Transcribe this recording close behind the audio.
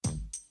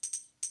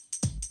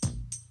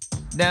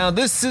Now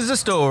this is a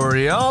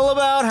story all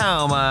about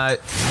how my...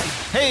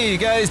 Hey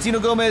guys, Dino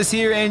Gomez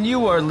here, and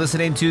you are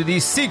listening to the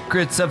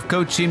Secrets of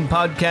Coaching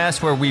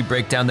podcast, where we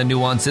break down the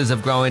nuances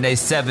of growing a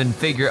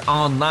 7-figure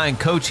online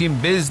coaching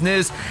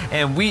business,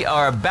 and we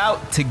are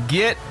about to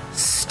get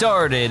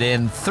started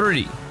in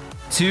 3,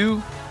 2,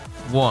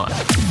 1.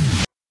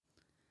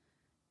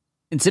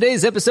 In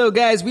today's episode,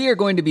 guys, we are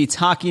going to be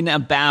talking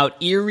about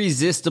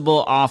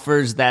irresistible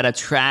offers that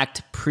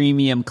attract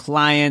premium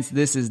clients.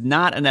 This is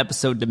not an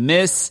episode to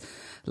miss.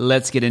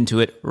 Let's get into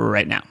it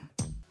right now.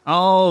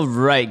 All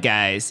right,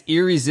 guys,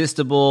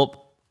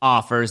 irresistible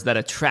offers that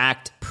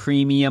attract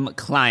premium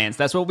clients.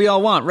 That's what we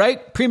all want,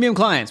 right? Premium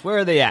clients, where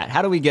are they at?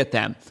 How do we get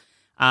them?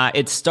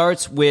 It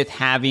starts with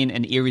having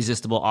an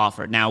irresistible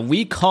offer. Now,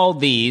 we call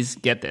these,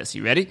 get this,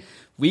 you ready?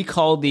 We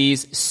call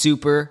these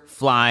super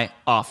fly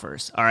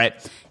offers, all right?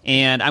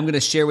 And I'm going to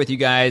share with you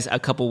guys a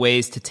couple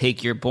ways to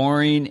take your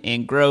boring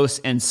and gross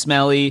and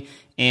smelly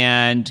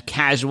and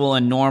casual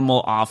and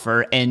normal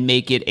offer and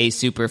make it a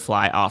super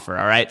fly offer,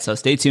 all right? So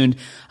stay tuned.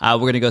 We're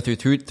going to go through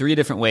three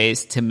different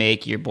ways to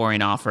make your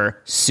boring offer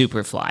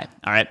super fly,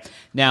 all right?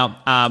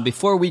 Now,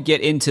 before we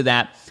get into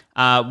that,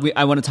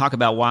 I want to talk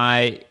about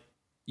why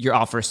your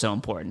offer is so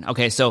important.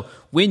 Okay, so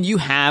when you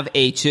have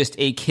just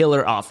a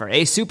killer offer,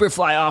 a super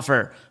fly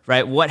offer,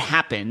 right, what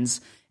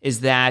happens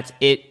is that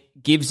it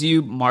gives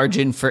you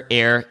margin for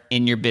error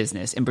in your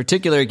business. In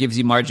particular, it gives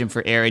you margin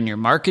for error in your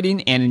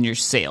marketing and in your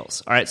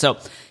sales. All right, so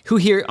who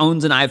here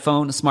owns an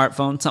iPhone, a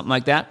smartphone, something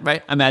like that,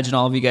 right? I imagine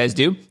all of you guys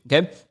do,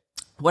 okay?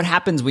 What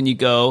happens when you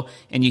go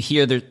and you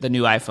hear the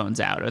new iPhone's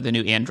out or the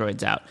new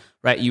Android's out,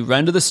 right? You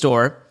run to the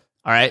store,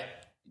 all right?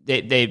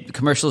 They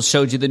commercials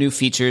showed you the new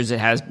features. It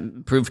has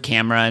improved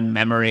camera and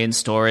memory and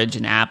storage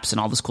and apps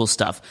and all this cool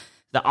stuff.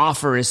 The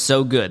offer is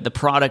so good. The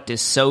product is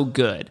so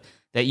good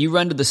that you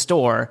run to the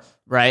store,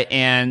 right?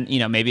 And,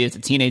 maybe it's a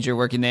teenager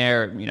working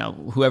there, or,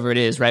 whoever it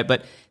is, right?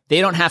 But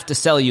they don't have to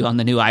sell you on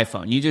the new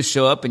iPhone. You just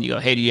show up and you go,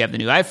 hey, do you have the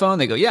new iPhone?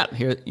 They go, yeah,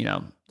 here,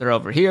 they're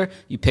over here.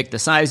 You pick the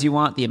size you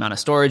want, the amount of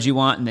storage you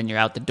want, and then you're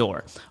out the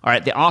door. All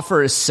right. The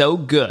offer is so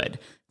good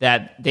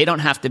that they don't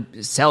have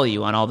to sell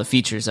you on all the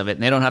features of it.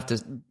 And they don't have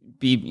to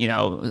be,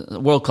 a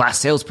world-class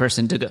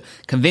salesperson to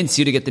convince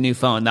you to get the new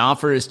phone. The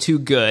offer is too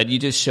good. You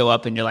just show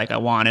up and you're like, I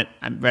want it.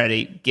 I'm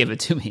ready. Give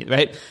it to me,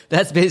 right?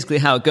 That's basically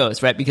how it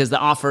goes, right? Because the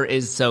offer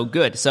is so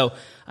good. So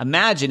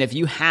imagine if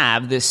you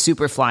have this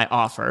super fly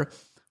offer,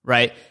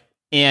 right?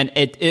 And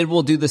it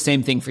will do the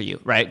same thing for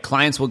you, right?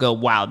 Clients will go,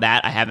 wow,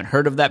 I haven't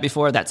heard of that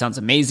before. That sounds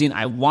amazing.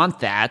 I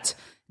want that.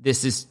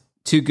 This is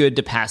too good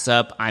to pass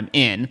up. I'm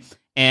in.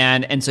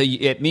 And so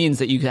it means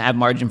that you can have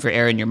margin for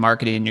error in your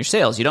marketing and your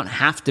sales. You don't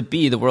have to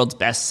be the world's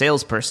best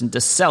salesperson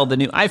to sell the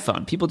new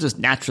iPhone. People just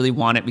naturally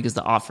want it because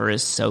the offer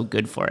is so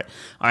good for it.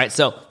 All right,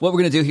 so what we're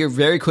going to do here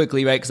very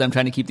quickly, right, because I'm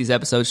trying to keep these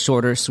episodes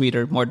shorter,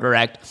 sweeter, more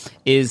direct,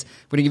 is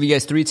we're going to give you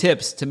guys 3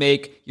 tips to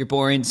make your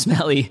boring,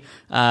 smelly,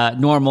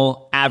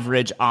 normal,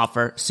 average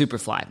offer super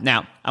fly.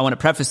 Now, I want to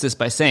preface this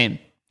by saying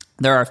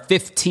there are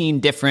 15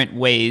 different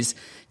ways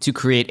to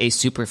create a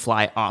super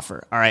fly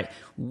offer. All right,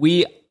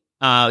 we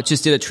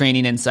just did a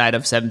training inside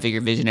of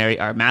 7-Figure Visionary,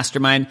 our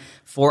mastermind,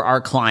 for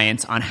our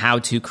clients on how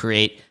to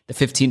create the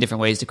 15 different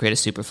ways to create a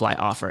super fly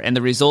offer. And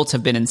the results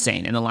have been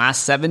insane. In the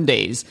last 7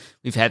 days,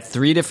 we've had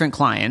 3 different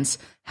clients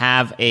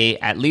have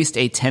at least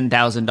a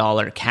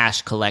 $10,000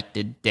 cash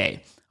collected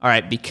day. All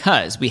right,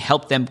 because we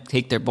help them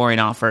take their boring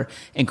offer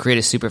and create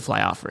a super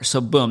fly offer. So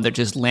boom, they're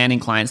just landing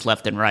clients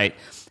left and right.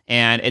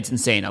 And it's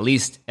insane. At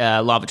least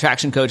Law of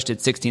Attraction coach did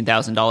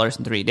 $16,000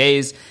 in 3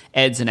 days.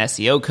 Ed's an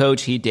SEO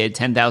coach. He did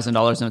 $10,000 in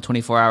a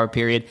 24-hour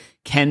period.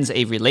 Ken's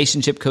a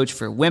relationship coach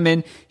for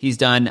women. He's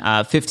done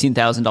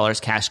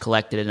 $15,000 cash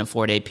collected in a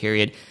 4-day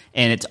period.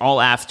 And it's all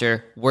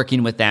after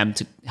working with them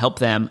to help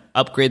them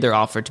upgrade their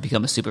offer to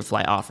become a super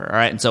fly offer. All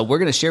right. And so we're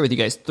going to share with you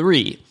guys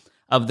 3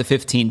 of the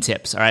 15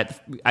 tips. All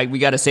right. We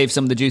got to save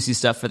some of the juicy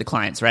stuff for the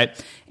clients, right?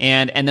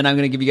 And then I'm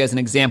going to give you guys an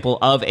example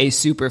of a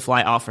super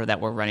fly offer that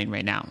we're running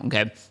right now.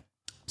 Okay.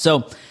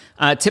 So,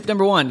 tip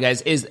number 1,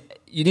 guys, is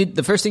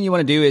the first thing you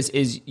want to do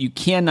is you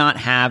cannot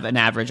have an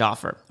average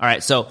offer. All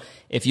right. So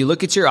if you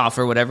look at your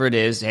offer, whatever it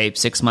is, hey,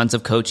 6 months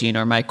of coaching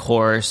or my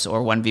course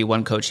or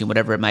 1v1 coaching,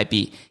 whatever it might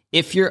be,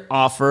 if your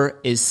offer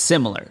is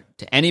similar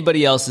to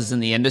anybody else's in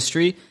the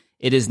industry,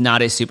 it is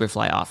not a super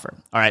fly offer.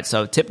 All right.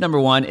 So tip number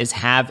 1 is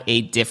have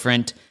a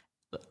different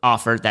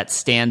offer that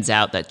stands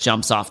out, that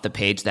jumps off the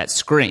page, that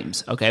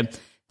screams. Okay.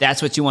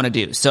 That's what you want to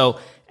do. So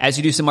as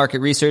you do some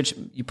market research,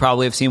 you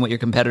probably have seen what your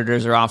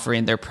competitors are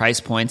offering, their price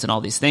points and all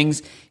these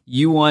things.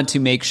 You want to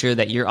make sure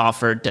that your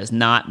offer does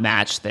not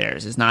match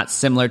theirs, is not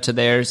similar to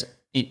theirs,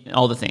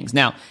 all the things.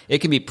 Now, it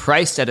can be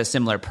priced at a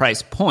similar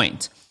price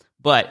point,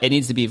 but it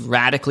needs to be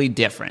radically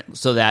different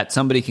so that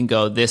somebody can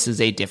go, this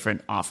is a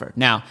different offer.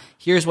 Now,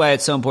 here's why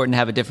it's so important to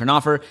have a different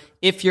offer.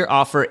 If your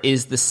offer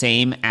is the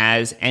same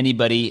as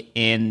anybody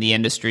in the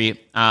industry,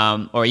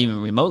 or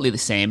even remotely the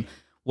same,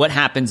 what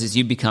happens is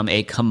you become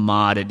a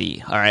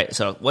commodity. All right.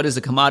 So what is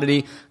a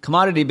commodity?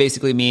 Commodity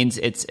basically means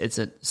it's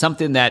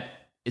something that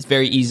is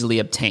very easily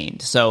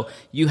obtained. So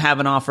you have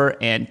an offer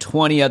and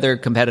 20 other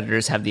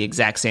competitors have the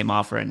exact same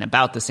offer and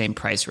about the same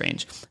price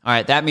range. All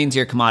right, that means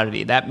you're a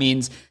commodity. That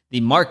means the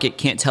market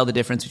can't tell the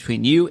difference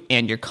between you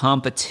and your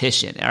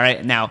competition. All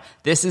right, now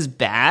this is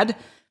bad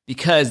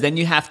because then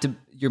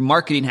your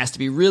marketing has to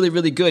be really,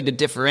 really good to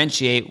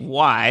differentiate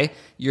why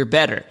you're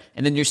better.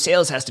 And then your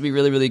sales has to be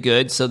really, really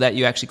good so that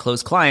you actually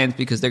close clients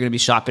because they're going to be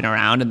shopping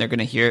around and they're going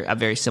to hear a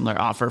very similar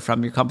offer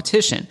from your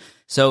competition.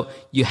 So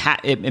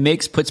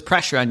it puts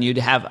pressure on you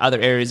to have other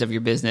areas of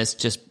your business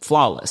just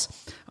flawless.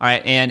 All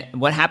right. And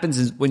what happens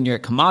is when you're a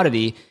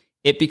commodity,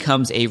 it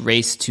becomes a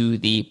race to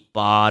the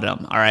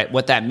bottom. All right.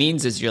 What that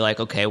means is you're like,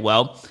 okay,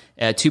 well,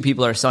 two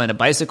people are selling a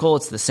bicycle.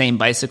 It's the same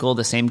bicycle,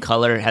 the same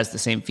color, it has the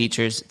same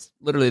features. It's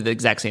literally the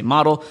exact same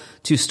model.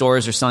 Two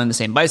stores are selling the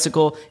same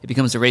bicycle. It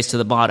becomes a race to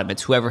the bottom.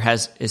 It's whoever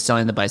is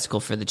selling the bicycle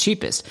for the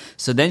cheapest.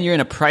 So then you're in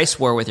a price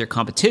war with your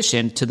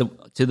competition to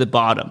the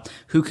bottom.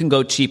 Who can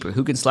go cheaper?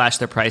 Who can slash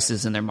their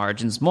prices and their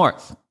margins more?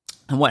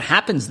 And what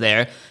happens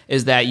there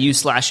is that you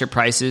slash your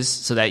prices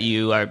so that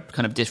you are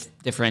kind of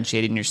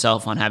differentiating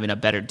yourself on having a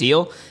better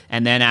deal.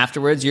 And then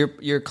afterwards,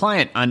 your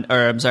competition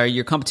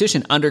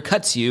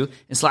undercuts you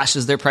and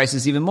slashes their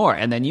prices even more.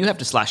 And then you have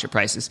to slash your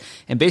prices.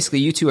 And basically,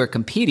 you two are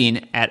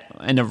competing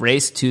in a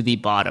race to the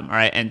bottom. All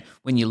right. And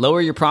when you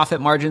lower your profit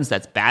margins,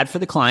 that's bad for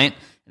the client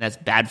and that's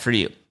bad for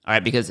you. All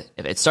right, because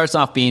if it starts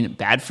off being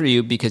bad for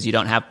you because you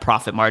don't have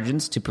profit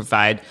margins to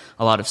provide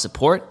a lot of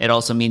support, it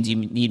also means you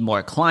need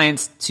more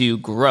clients to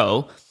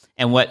grow.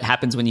 And what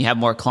happens when you have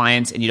more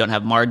clients and you don't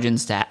have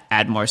margins to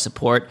add more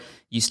support?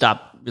 You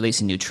stop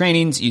releasing new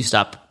trainings, you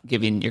stop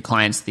giving your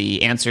clients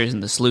the answers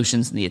and the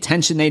solutions and the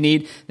attention they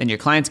need. Then your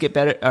clients get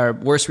better or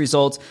worse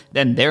results.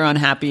 Then they're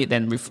unhappy.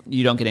 Then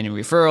you don't get any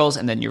referrals,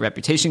 and then your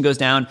reputation goes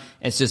down.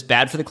 It's just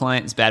bad for the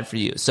client. It's bad for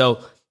you.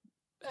 So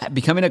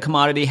becoming a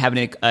commodity,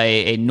 having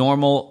a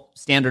normal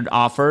standard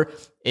offer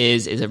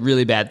is a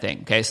really bad thing.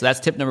 Okay, so that's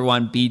tip number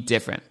one, be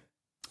different.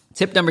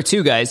 Tip number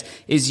two, guys,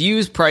 is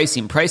use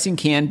pricing. Pricing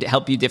can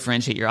help you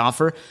differentiate your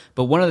offer,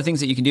 but one of the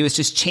things that you can do is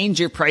just change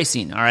your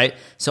pricing, all right?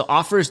 So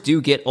offers do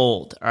get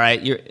old, all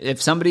right?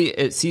 If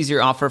somebody sees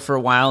your offer for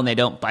a while and they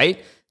don't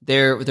bite,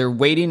 they're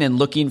waiting and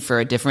looking for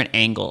a different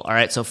angle, all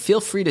right? So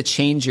feel free to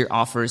change your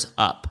offers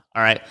up,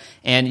 all right?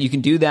 And you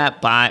can do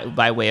that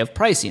by way of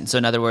pricing. So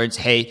in other words,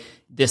 hey,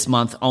 this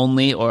month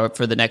only, or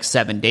for the next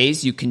 7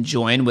 days, you can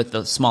join with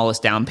the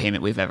smallest down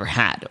payment we've ever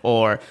had,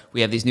 or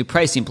we have these new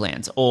pricing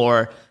plans,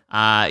 or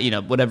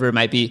whatever it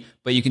might be.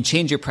 But you can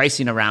change your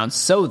pricing around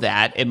so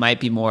that it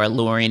might be more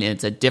alluring and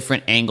it's a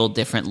different angle,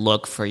 different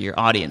look for your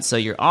audience. So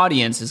your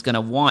audience is going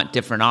to want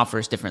different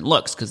offers, different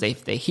looks, because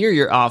if they hear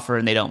your offer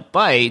and they don't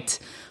bite,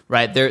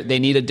 right, they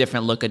need a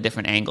different look, a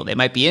different angle. They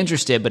might be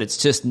interested, but it's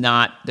just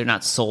they're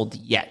not sold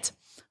yet.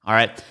 All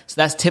right. So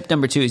that's tip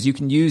number two, is you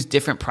can use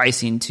different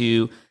pricing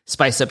to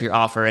spice up your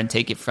offer and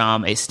take it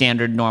from a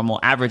standard, normal,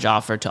 average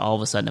offer to all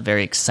of a sudden a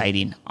very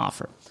exciting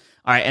offer.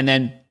 All right. And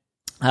then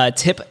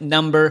tip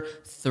number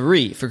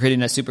three for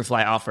creating a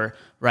Superfly offer,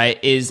 right,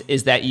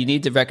 is that you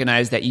need to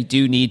recognize that you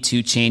do need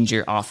to change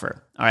your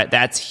offer. All right.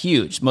 That's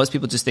huge. Most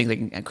people just think they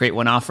can create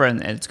one offer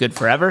and it's good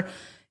forever.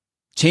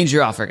 Change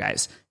your offer,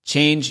 guys.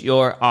 Change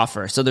your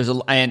offer. So there's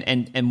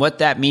and what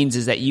that means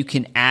is that you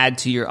can add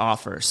to your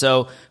offer.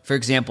 So for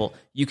example,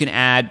 you can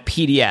add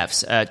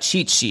PDFs,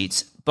 cheat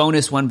sheets,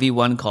 bonus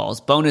 1v1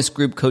 calls, bonus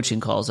group coaching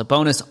calls, a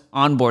bonus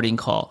onboarding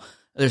call.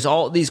 There's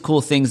all these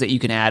cool things that you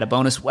can add, a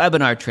bonus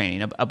webinar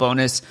training, a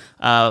bonus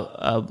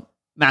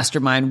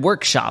mastermind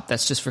workshop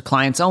that's just for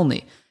clients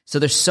only. So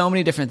there's so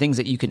many different things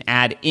that you can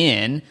add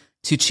in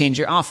to change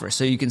your offer.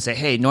 So you can say,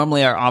 hey,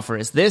 normally our offer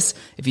is this.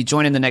 If you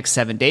join in the next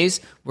 7 days,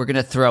 we're going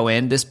to throw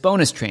in this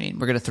bonus training.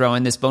 We're going to throw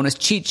in this bonus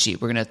cheat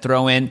sheet. We're going to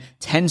throw in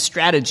 10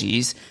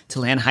 strategies to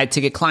land high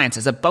ticket clients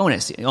as a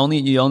bonus. You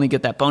only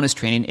get that bonus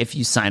training if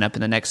you sign up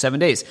in the next 7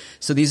 days.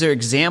 So these are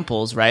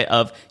examples, right,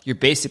 of you're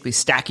basically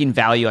stacking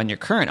value on your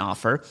current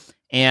offer,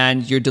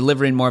 and you're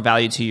delivering more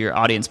value to your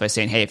audience by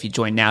saying, hey, if you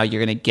join now,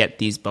 you're going to get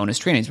these bonus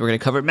trainings. We're going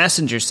to cover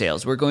messenger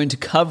sales. We're going to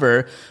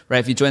cover, right,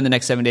 if you join the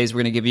next 7 days, we're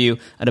going to give you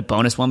a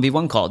bonus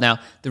 1v1 call. Now,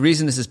 the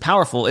reason this is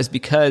powerful is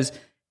because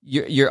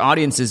your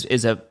audience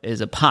is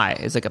a pie.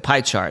 It's like a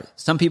pie chart.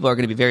 Some people are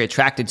going to be very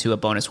attracted to a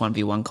bonus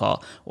 1v1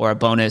 call, or a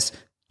bonus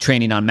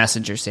training on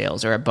messenger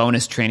sales, or a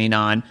bonus training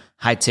on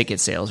high ticket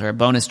sales, or a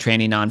bonus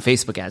training on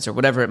Facebook ads, or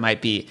whatever it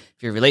might be.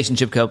 If you're a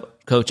relationship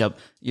coach up,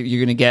 you're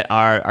going to get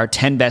our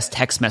 10 best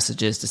text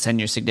messages to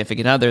send your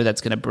significant other. That's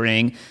going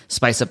to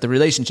spice up the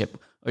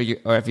relationship.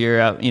 Or if you're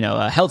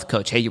a health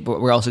coach, hey,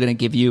 we're also going to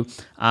give you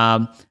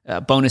a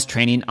bonus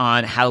training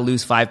on how to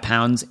lose 5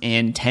 pounds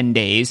in 10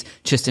 days,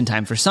 just in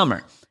time for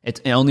summer. It's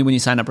only when you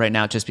sign up right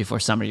now, just before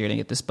summer, you're going to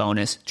get this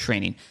bonus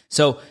training.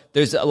 So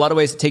there's a lot of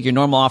ways to take your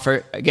normal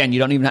offer. Again, you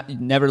don't even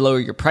never lower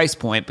your price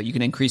point, but you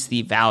can increase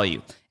the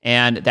value,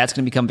 and that's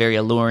going to become very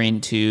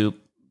alluring to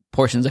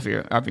portions of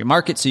your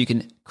market. So you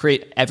can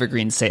create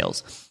evergreen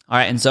sales. All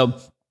right, and so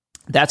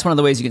that's one of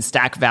the ways you can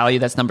stack value.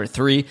 That's number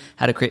three,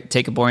 how to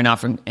take a boring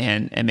offer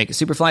and make a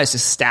Superfly, is to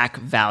stack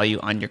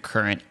value on your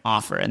current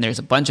offer. And there's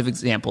a bunch of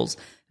examples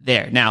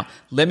there. Now,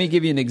 let me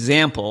give you an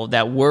example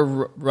that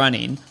we're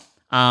running,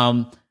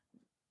 and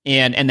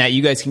that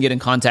you guys can get in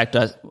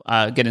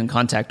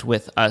contact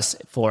with us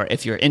for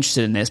if you're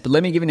interested in this. But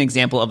let me give you an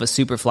example of a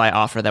Superfly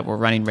offer that we're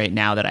running right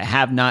now that I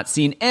have not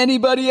seen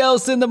anybody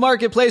else in the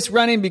marketplace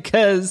running,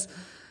 because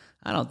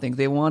I don't think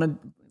they want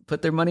to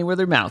put their money where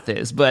their mouth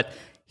is. But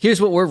here's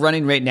what we're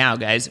running right now,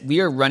 guys.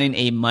 We are running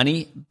a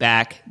money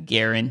back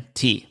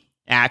guarantee.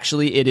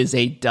 Actually, it is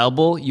a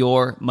double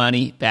your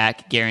money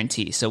back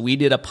guarantee. So we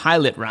did a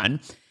pilot run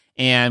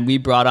and we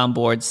brought on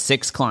board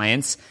 6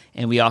 clients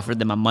and we offered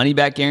them a money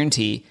back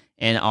guarantee.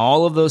 And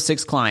all of those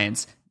 6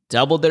 clients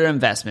doubled their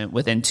investment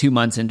within 2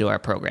 months into our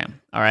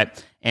program. All right.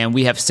 And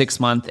we have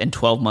 6-month and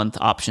 12-month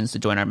options to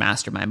join our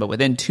mastermind. But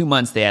within 2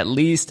 months, they at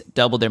least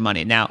doubled their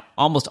money. Now,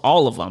 almost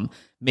all of them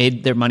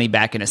made their money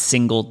back in a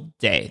single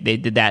day. They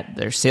did that.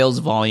 Their sales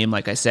volume,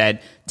 like I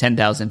said,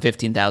 $10,000,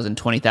 $15,000,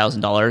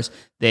 $20,000,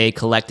 they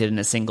collected in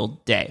a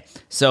single day.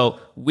 So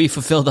we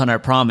fulfilled on our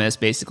promise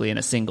basically in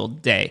a single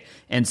day.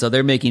 And so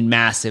they're making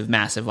massive,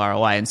 massive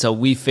ROI. And so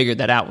we figured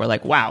that out. We're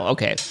like, wow,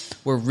 okay,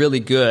 we're really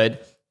good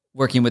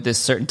working with this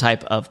certain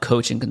type of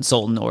coach and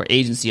consultant or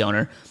agency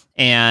owner.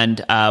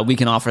 And we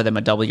can offer them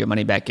a double your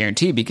money back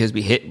guarantee because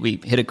we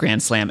hit a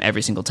grand slam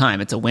every single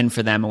time. It's a win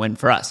for them, a win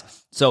for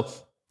us. So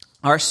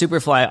our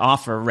Superfly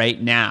offer right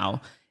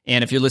now,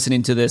 and if you're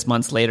listening to this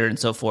months later and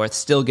so forth,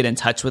 still get in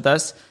touch with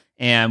us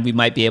and we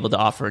might be able to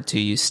offer it to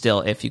you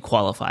still if you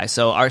qualify.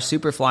 So our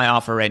Superfly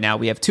offer right now,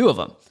 we have 2 of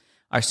them.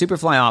 Our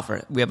Superfly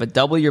offer, we have a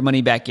double your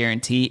money back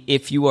guarantee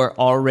if you are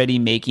already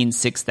making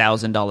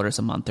 $6,000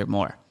 a month or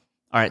more.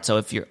 All right, so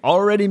if you're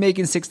already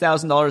making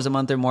 $6,000 a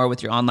month or more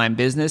with your online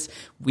business,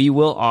 we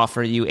will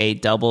offer you a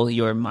double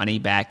your money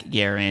back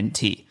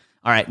guarantee.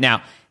 All right,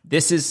 now,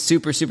 this is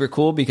super, super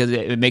cool because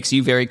it makes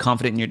you very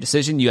confident in your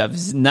decision. You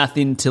have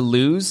nothing to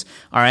lose.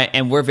 All right.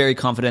 And we're very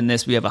confident in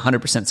this. We have a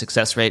 100%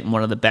 success rate and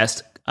one of the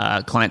best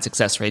client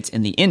success rates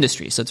in the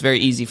industry. So it's very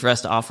easy for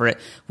us to offer it.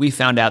 We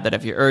found out that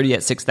if you're already at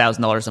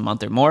 $6,000 a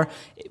month or more,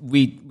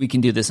 we can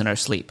do this in our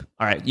sleep.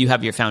 All right. You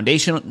have your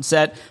foundation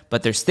set,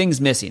 but there's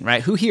things missing,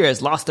 right? Who here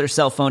has lost their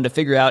cell phone to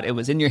figure out it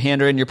was in your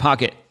hand or in your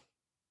pocket?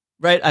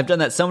 Right. I've done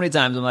that so many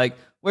times. I'm like,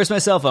 where's my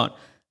cell phone?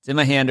 It's in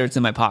my hand or it's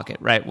in my pocket,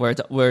 right?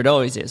 Where it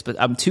always is, but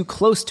I'm too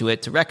close to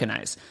it to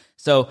recognize.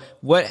 So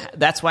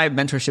that's why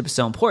mentorship is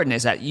so important,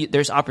 is that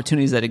there's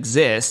opportunities that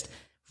exist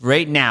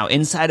right now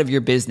inside of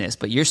your business,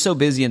 but you're so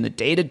busy in the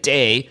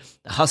day-to-day,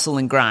 the hustle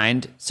and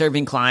grind,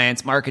 serving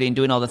clients, marketing,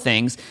 doing all the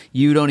things,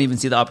 you don't even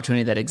see the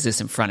opportunity that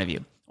exists in front of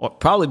you. Or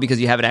probably because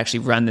you haven't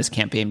actually run this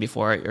campaign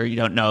before, or you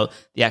don't know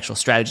the actual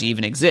strategy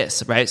even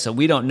exists, right? So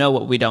we don't know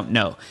what we don't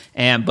know.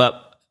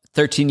 But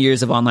 13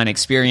 years of online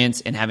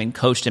experience and having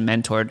coached and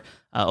mentored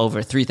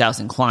over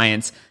 3,000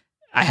 clients,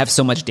 I have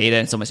so much data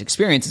and so much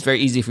experience. It's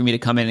very easy for me to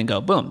come in and go,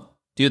 boom,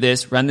 do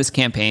this, run this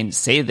campaign,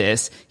 say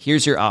this,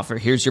 here's your offer,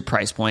 here's your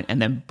price point, and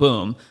then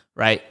boom,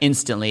 right?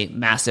 Instantly,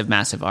 massive,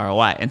 massive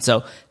ROI. And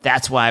so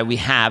that's why we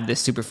have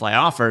this Superfly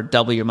offer,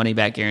 double your money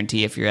back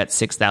guarantee if you're at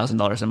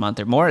 $6,000 a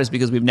month or more, is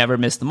because we've never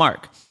missed the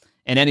mark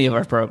in any of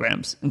our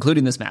programs,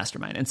 including this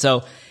mastermind. And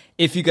so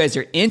if you guys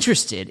are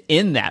interested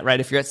in that, right?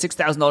 If you're at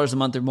 $6,000 a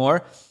month or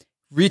more,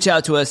 reach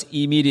out to us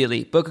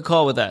immediately. Book a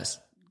call with us.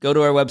 Go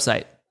to our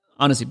website.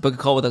 Honestly, book a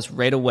call with us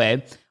right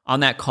away. On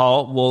that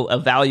call, we'll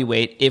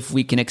evaluate if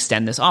we can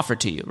extend this offer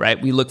to you,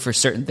 right? We look for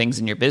certain things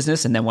in your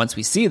business, and then once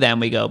we see them,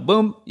 we go,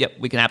 boom, yep,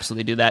 we can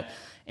absolutely do that.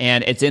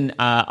 And it's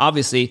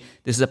obviously,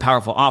 this is a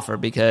powerful offer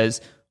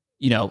because,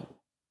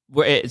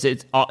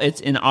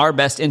 it's in our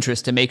best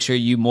interest to make sure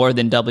you more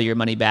than double your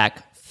money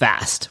back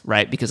fast,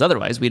 right? Because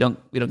otherwise, we don't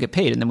get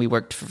paid, and then we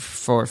work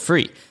for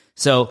free.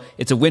 So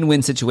it's a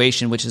win-win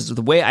situation, which is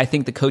the way I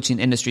think the coaching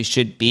industry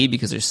should be,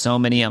 because there's so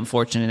many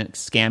unfortunate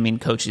scamming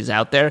coaches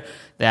out there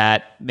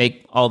that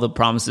make all the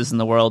promises in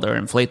the world or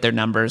inflate their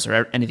numbers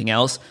or anything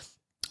else.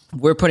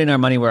 We're putting our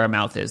money where our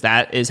mouth is.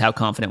 That is how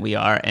confident we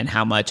are and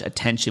how much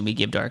attention we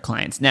give to our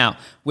clients. Now,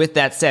 with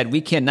that said,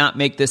 we cannot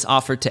make this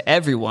offer to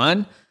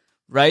everyone,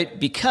 right?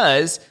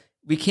 Because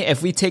we can't.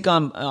 If we take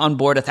on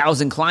board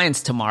 1,000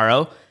 clients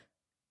tomorrow,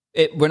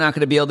 we're not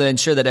going to be able to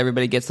ensure that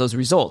everybody gets those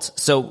results.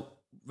 So,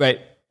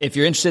 right. If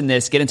you're interested in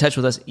this, get in touch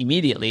with us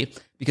immediately,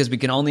 because we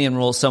can only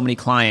enroll so many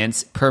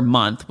clients per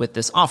month with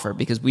this offer,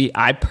 because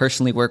I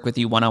personally work with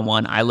you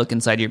one-on-one. I look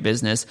inside your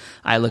business.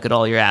 I look at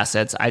all your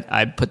assets.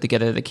 I put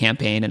together the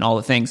campaign and all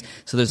the things.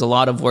 So there's a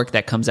lot of work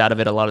that comes out of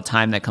it, a lot of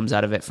time that comes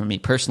out of it for me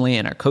personally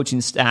and our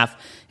coaching staff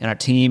and our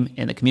team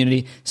and the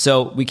community.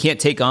 So we can't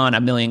take on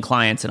 1 million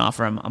clients and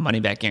offer them a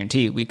money-back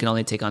guarantee. We can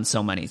only take on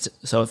so many.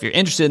 So if you're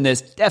interested in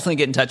this, definitely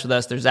get in touch with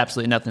us. There's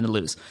absolutely nothing to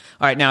lose.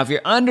 All right, now if you're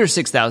under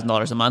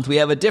 $6,000 a month, we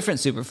have a different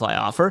Superfly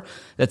offer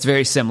that's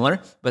very similar,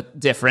 but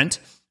different,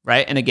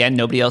 right? And again,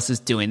 nobody else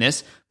is doing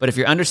this. But if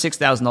you're under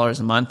 $6,000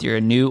 a month, you're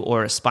a new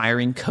or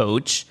aspiring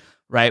coach,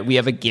 right? We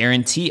have a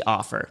guarantee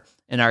offer.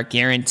 And our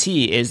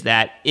guarantee is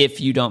that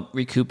if you don't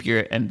recoup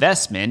your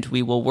investment,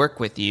 we will work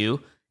with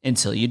you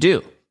until you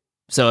do.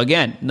 So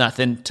again,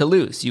 nothing to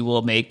lose. You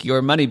will make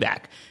your money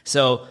back.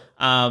 So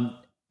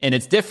And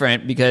it's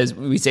different because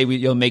we say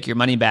you'll make your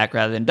money back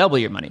rather than double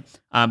your money,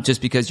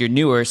 just because you're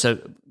newer. So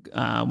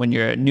when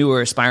you're a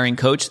newer aspiring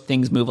coach,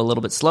 things move a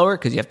little bit slower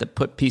because you have to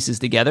put pieces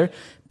together,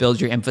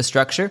 build your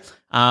infrastructure.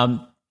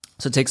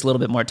 So it takes a little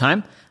bit more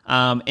time.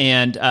 But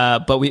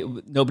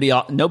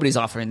nobody's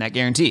offering that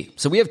guarantee.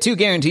 So we have 2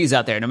 guarantees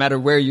out there, no matter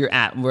where you're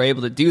at. We're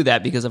able to do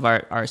that because of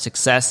our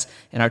success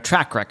and our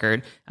track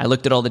record. I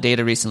looked at all the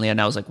data recently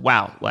and I was like,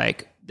 wow,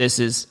 like this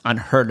is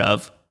unheard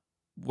of.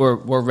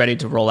 We're ready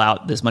to roll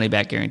out this money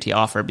back guarantee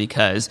offer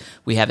because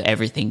we have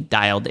everything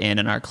dialed in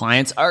and our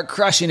clients are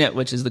crushing it,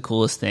 which is the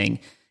coolest thing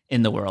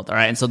in the world. All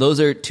right. And so those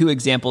are 2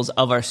 examples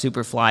of our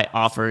Superfly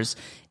offers.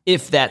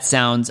 If that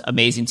sounds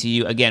amazing to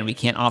you, again, we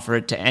can't offer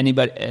it to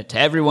anybody, to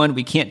everyone.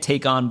 We can't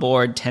take on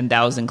board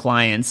 10,000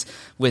 clients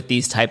with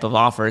these type of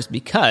offers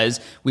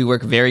because we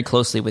work very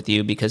closely with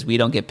you because we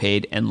don't get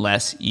paid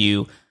unless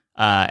you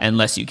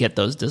get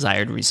those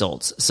desired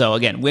results. So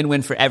again,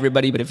 win-win for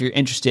everybody. But if you're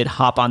interested,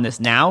 hop on this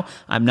now.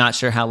 I'm not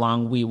sure how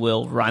long we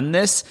will run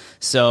this.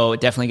 So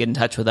definitely get in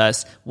touch with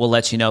us. We'll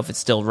let you know if it's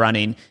still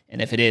running.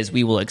 And if it is,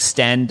 we will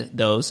extend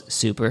those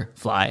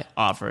Superfly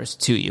offers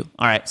to you.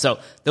 All right. So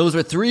those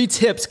were 3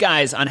 tips,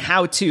 guys, on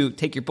how to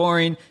take your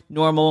boring,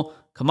 normal,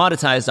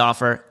 commoditized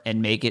offer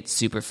and make it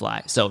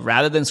Superfly. So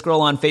rather than scroll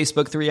on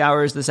Facebook 3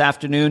 hours this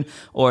afternoon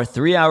or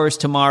 3 hours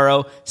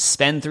tomorrow,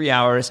 spend 3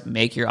 hours,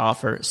 make your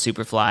offer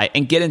Superfly,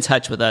 and get in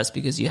touch with us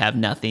because you have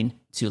nothing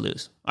to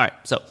lose. All right,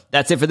 so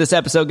that's it for this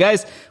episode,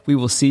 guys. We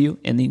will see you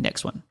in the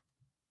next one.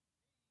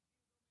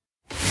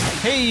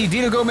 Hey,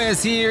 Dino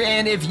Gomez here,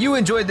 and if you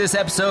enjoyed this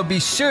episode, be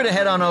sure to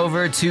head on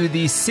over to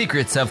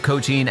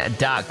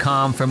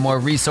thesecretsofcoaching.com for more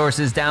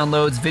resources,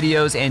 downloads,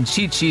 videos, and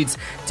cheat sheets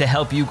to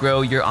help you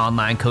grow your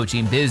online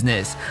coaching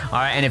business. All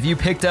right, and if you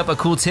picked up a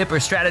cool tip or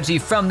strategy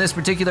from this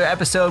particular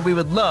episode, we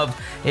would love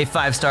a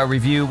 5-star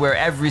review where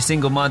every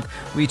single month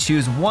we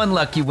choose one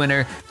lucky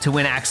winner to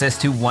win access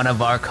to one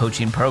of our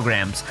coaching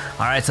programs. All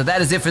right, so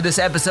that is it for this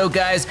episode,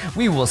 guys.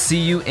 We will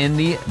see you in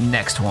the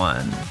next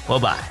one.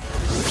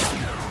 Bye-bye.